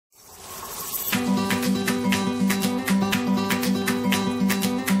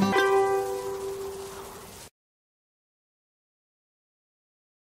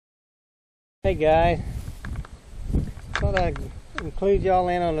Hey guys, thought I'd include y'all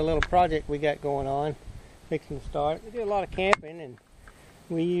in on a little project we got going on, fixing to start. We do a lot of camping and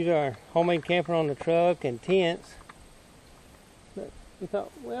we use our homemade camper on the truck and tents. But we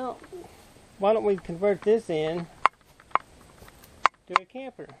thought, well, why don't we convert this in to a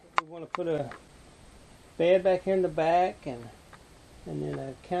camper? We want to put a bed back here in the back and then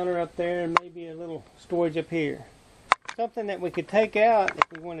a counter up there and maybe a little storage up here. Something that we could take out if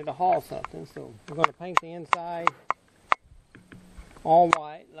we wanted to haul something. So we're going to paint the inside all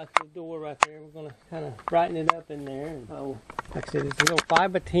white, like the door right there. We're going to kind of brighten it up in there. And so, like I said, it's a little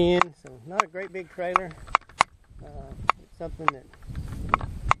 5x10, so not a great big trailer. It's something that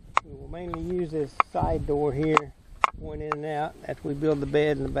we will mainly use this side door here, going in and out after we build the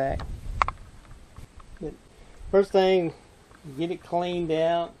bed in the back. But first thing, get it cleaned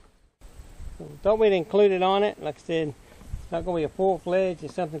out. So thought we'd include it on it. Like I said, it's not going to be a full-fledged.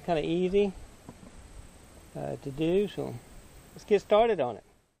 It's something kind of easy to do. So let's get started on it.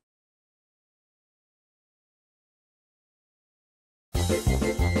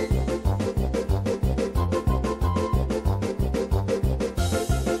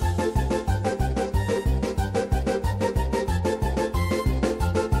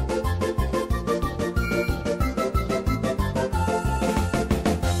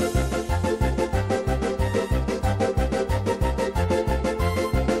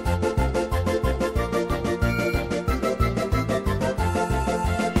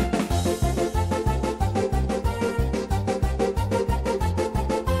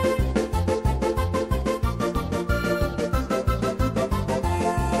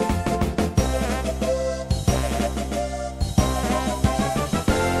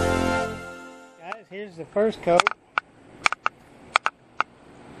 Here's the first coat.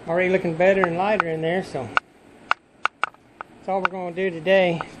 Already looking better and lighter in there, so that's all we're going to do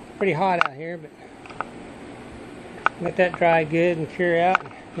today. It's pretty hot out here, but let that dry good and cure out,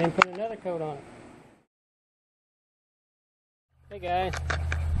 and then put another coat on it. Hey guys,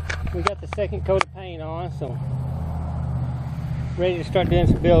 we got the second coat of paint on, so ready to start doing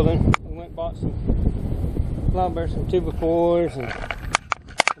some building. We went and bought some lumber, some 2x4s, and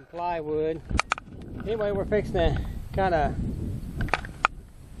some plywood. Anyway, we're fixing to kind of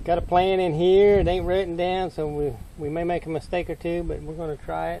got a plan in here. It ain't written down, so we may make a mistake or two, but we're going to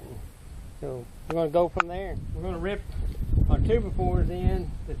try it. And so we're going to go from there. We're going to rip our 2x4s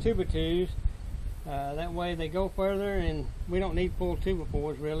in, the 2x2s. That way they go further, and we don't need full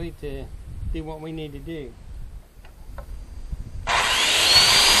 2x4s really to do what we need to do.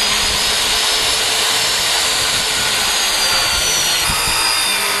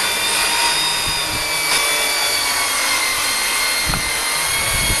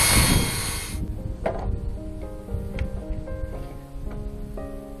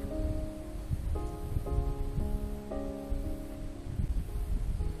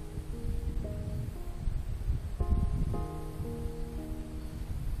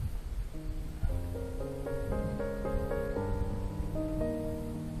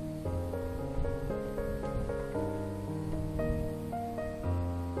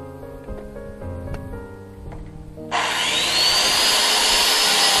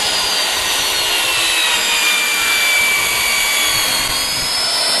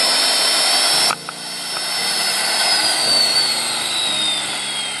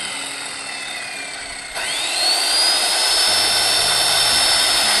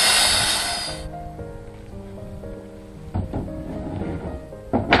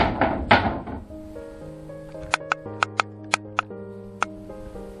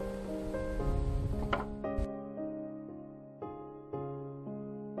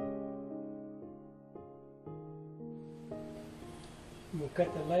 We'll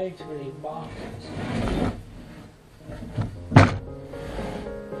cut the legs for these boxes.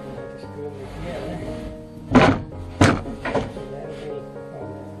 Just glue them together. So that'll be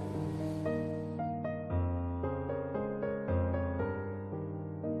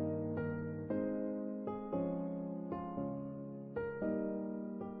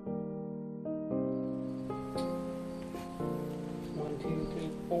one, two, three,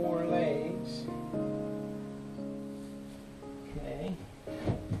 4 legs. Okay.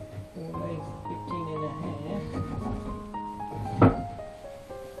 4 legs, 15 and a half.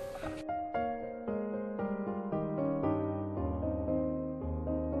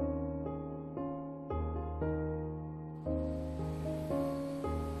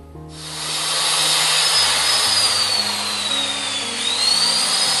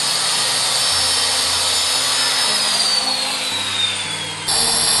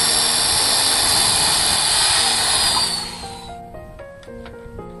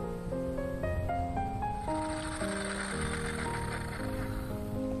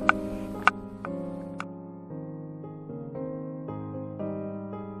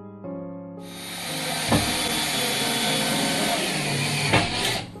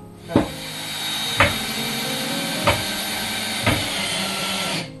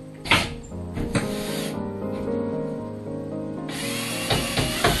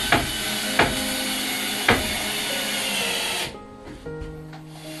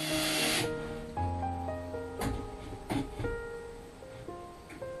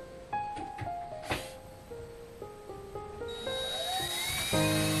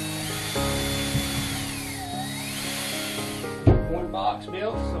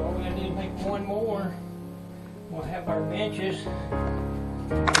 built, so all we gotta do is make one more. We'll have our benches.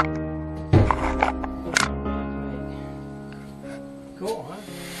 Cool, huh?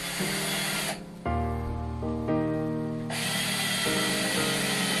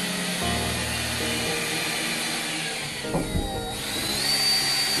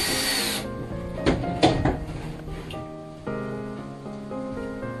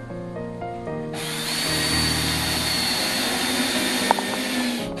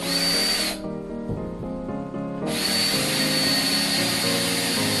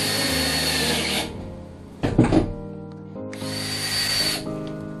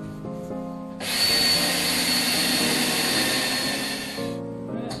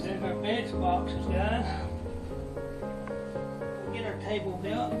 Boxes, guys. We'll get our table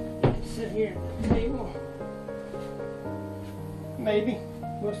built. Sit here at the table. Maybe.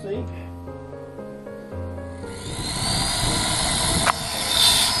 We'll see.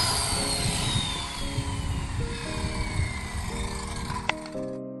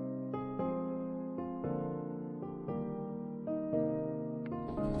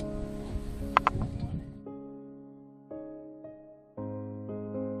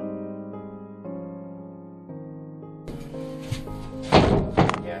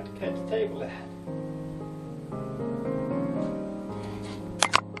 Cut the table out.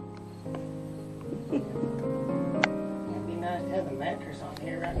 It'd be nice to have the mattress on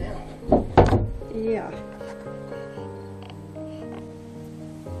here right now. Yeah.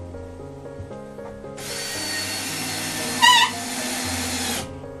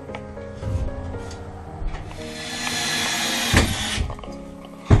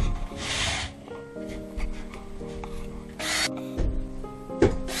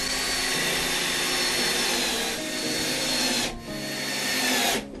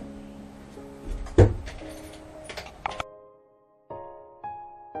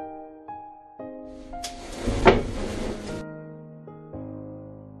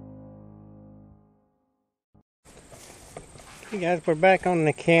 Hey guys, we're back on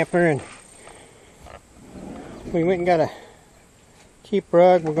the camper and we went and got a cheap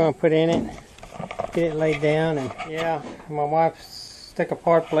rug we're going to put in it, get it laid down, and yeah, my wife stuck a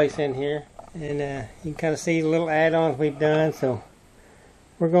part place in here, and you can kind of see the little add-ons we've done, so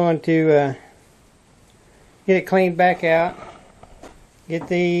we're going to get it cleaned back out, get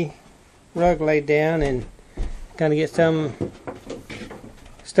the rug laid down, and kind of get some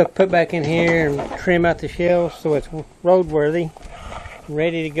stuff put back in here and trim out the shelves so it's roadworthy,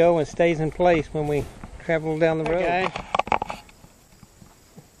 ready to go, and stays in place when we travel down the road. Okay.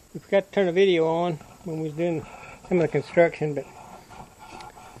 We forgot to turn the video on when we was doing some of the construction, but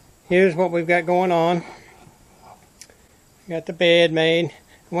here's what we've got going on. We got the bed made.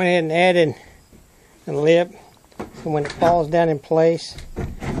 I went ahead and added a lip so when it falls down in place,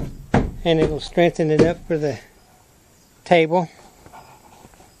 and it'll strengthen it up for the table.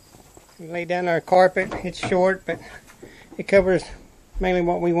 We lay down our carpet. It's short, but it covers mainly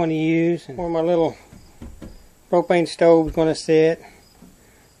what we want to use. And where my little propane stove is going to sit,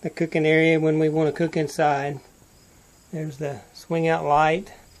 the cooking area when we want to cook inside. There's the swing out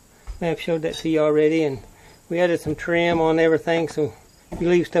light. I've showed that to you already, and we added some trim on everything so if you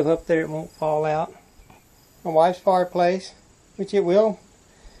leave stuff up there it won't fall out. My wife's fireplace, which it will.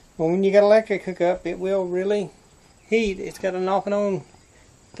 Well, when you got electric hookup, it will really heat. It's got an off and on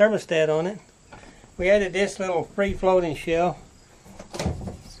thermostat on it. We added this little free floating shelf.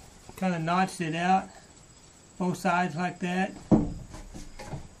 Kind of notched it out both sides like that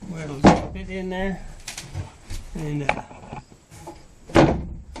where it'll fit in there, and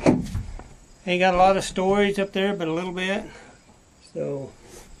ain't got a lot of storage up there but a little bit, so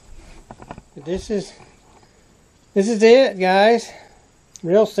but this is it, guys.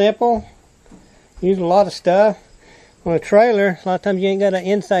 Real simple. Use a lot of stuff. On a trailer, a lot of times you ain't got an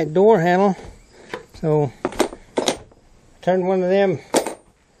inside door handle, so I turned one of them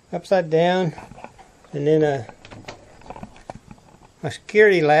upside down, and then a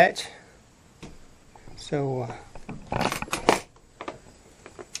security latch. So, but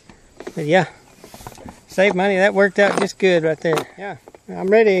yeah, save money. That worked out just good right there. Yeah, I'm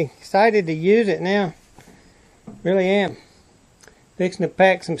ready, excited to use it now. Really am. Fixing to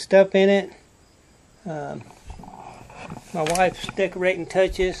pack some stuff in it. My wife's decorating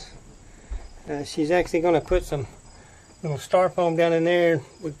touches. She's actually going to put some little styrofoam down in there.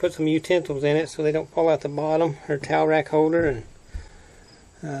 We put some utensils in it so they don't fall out the bottom. Her towel rack holder,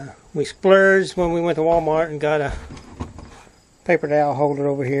 and we splurged when we went to Walmart and got a paper towel holder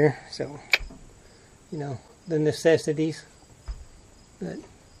over here. So, you know, the necessities. But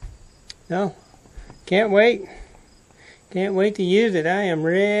no, can't wait. Can't wait to use it. I am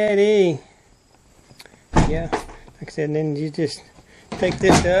ready. Yeah, like I said, and then you just take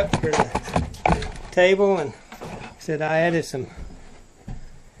this up for the table, and like I said, I added some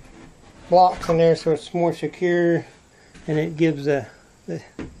blocks in there so it's more secure, and it gives the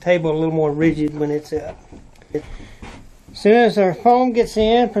table a little more rigid when it's up. As soon as our foam gets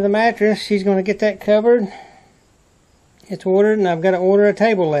in for the mattress, she's going to get that covered. It's ordered, and I've got to order a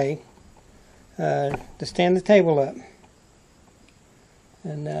table leg to stand the table up.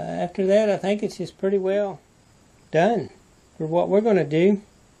 And after that, I think it's just pretty well done for what we're going to do.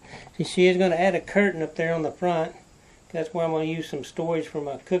 See, she is going to add a curtain up there on the front. That's where I'm going to use some storage for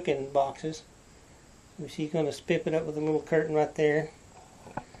my cooking boxes. So she's going to spip it up with a little curtain right there,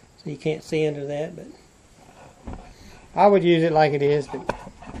 so you can't see under that. But I would use it like it is, but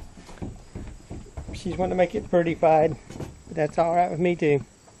she's wanting to make it prettified. But that's all right with me too.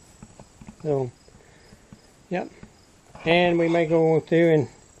 So, yep. And we may go through and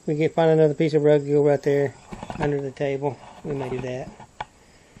we can find another piece of rug to go right there under the table. We may do that.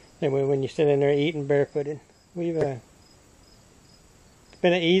 Anyway, when you're sitting there eating barefooted. We've it's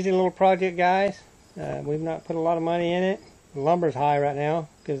been an easy little project, guys. We've not put a lot of money in it. The lumber's high right now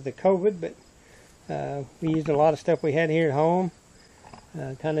because of the COVID, but we used a lot of stuff we had here at home.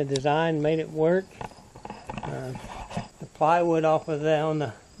 Kind of designed, made it work. The plywood off of that on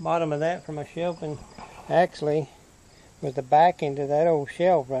the bottom of that for my shelf, and actually was the back end of that old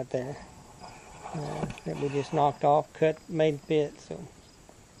shelf right there that we just knocked off, cut, made fit. So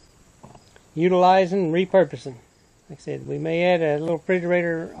utilizing, repurposing. Like I said, we may add a little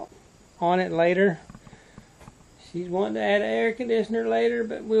refrigerator on it later. She's wanting to add an air conditioner later,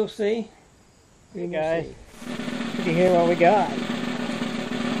 but we'll see. Hey guys, you can hear what we got.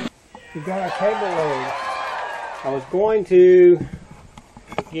 We got our table leg. I was going to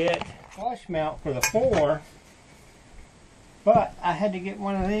get flush mount for the floor, but I had to get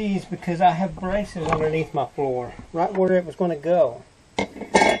one of these because I have braces underneath my floor, right where it was going to go.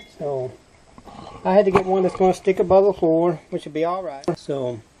 So I had to get one that's going to stick above the floor, which would be alright.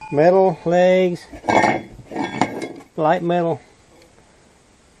 So metal legs, light metal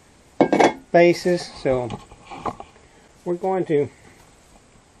bases. So we're going to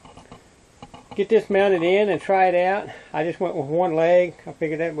get this mounted in and try it out. I just went with one leg. I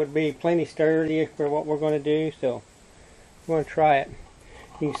figured that would be plenty sturdy for what we're going to do. So we're going to try it.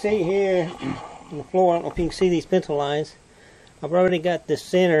 You can see here on the floor, I don't know if you can see these pencil lines. I've already got the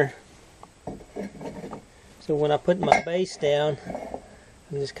center. So when I put my base down,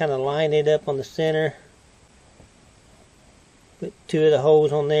 I just kind of line it up on the center. Put two of the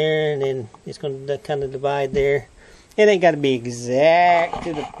holes on there, and then it's going to kind of divide there. It ain't got to be exact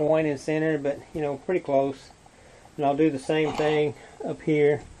to the point in center, but you know, pretty close. And I'll do the same thing up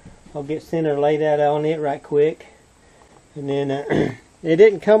here. I'll get center laid out on it right quick. And then it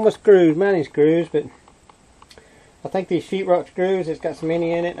didn't come with screws, mounting screws, but I think these sheetrock screws, it's got some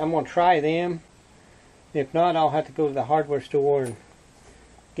mini in it. I'm going to try them. If not, I'll have to go to the hardware store and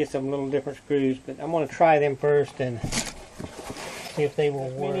get some little different screws. But I'm going to try them first and see if they will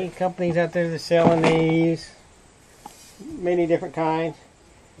work. Many companies out there that's selling these. Many different kinds.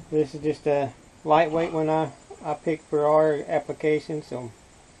 This is just a lightweight one I picked for our application. So,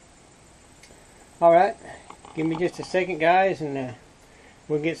 all right, give me just a second, guys, and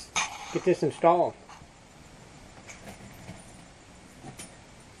we'll get this installed.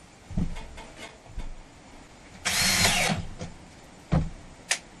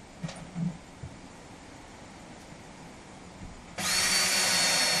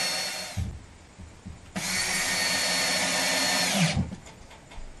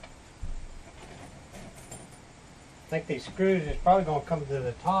 I think these screws is probably going to come to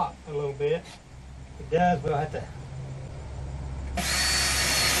the top a little bit. If it does, we'll have to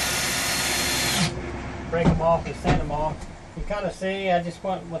break them off and sand them off. You kind of see, I just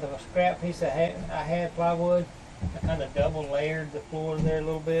went with a scrap piece I had plywood. I kind of double layered the floor there a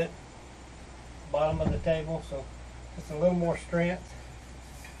little bit, bottom of the table, so just a little more strength.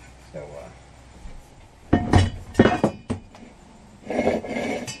 So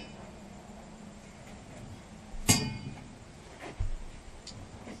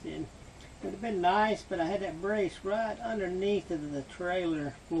it would have been nice, but I had that brace right underneath of the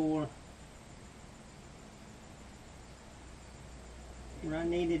trailer floor where I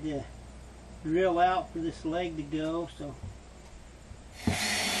needed to drill out for this leg to go. So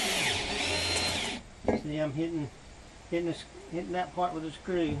see, I'm hitting that part with a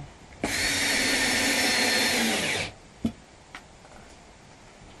screw.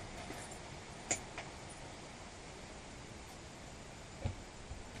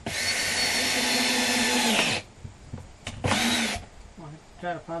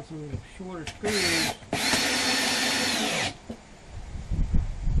 try to find some shorter screws. I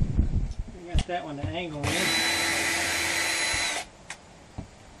got that one to angle in.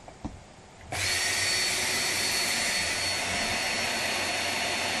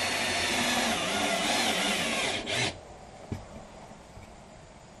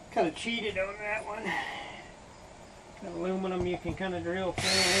 Kind of cheated on that one. Got aluminum you can kind of drill through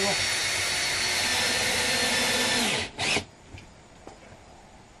a little.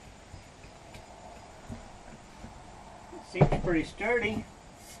 Seems pretty sturdy.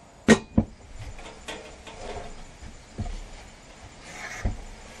 And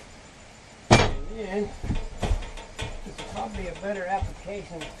then, this is probably a better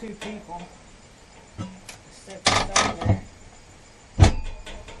application with two people. Set this on there.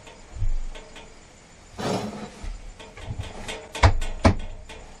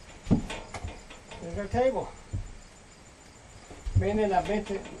 There's our table. And then I bent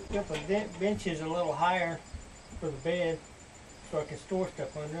the benches a little higher for the bed so I can store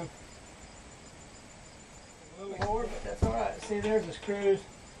stuff under them. A little more, but that's alright. See, there's the screws.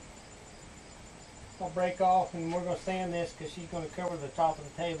 I'll break off, and we're going to sand this because she's going to cover the top of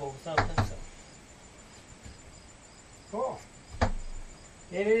the table with something. So. Cool.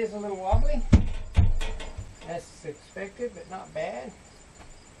 It is a little wobbly. That's expected, but not bad.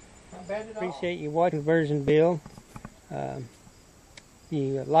 Not bad at all. Appreciate you watching the version build. If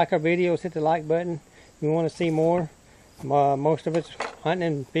you like our videos, hit the like button. If you want to see more, most of it's hunting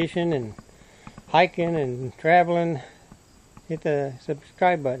and fishing and hiking and traveling. Hit the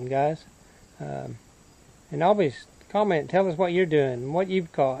subscribe button, guys. And always comment, tell us what you're doing, what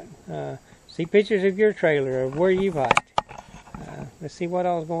you've caught. See pictures of your trailer or where you've hiked. Let's see what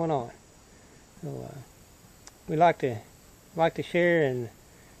all's going on. So we like to share and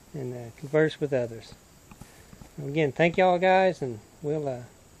converse with others. Again, thank y'all guys, and we'll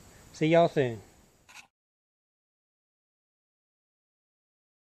see y'all soon.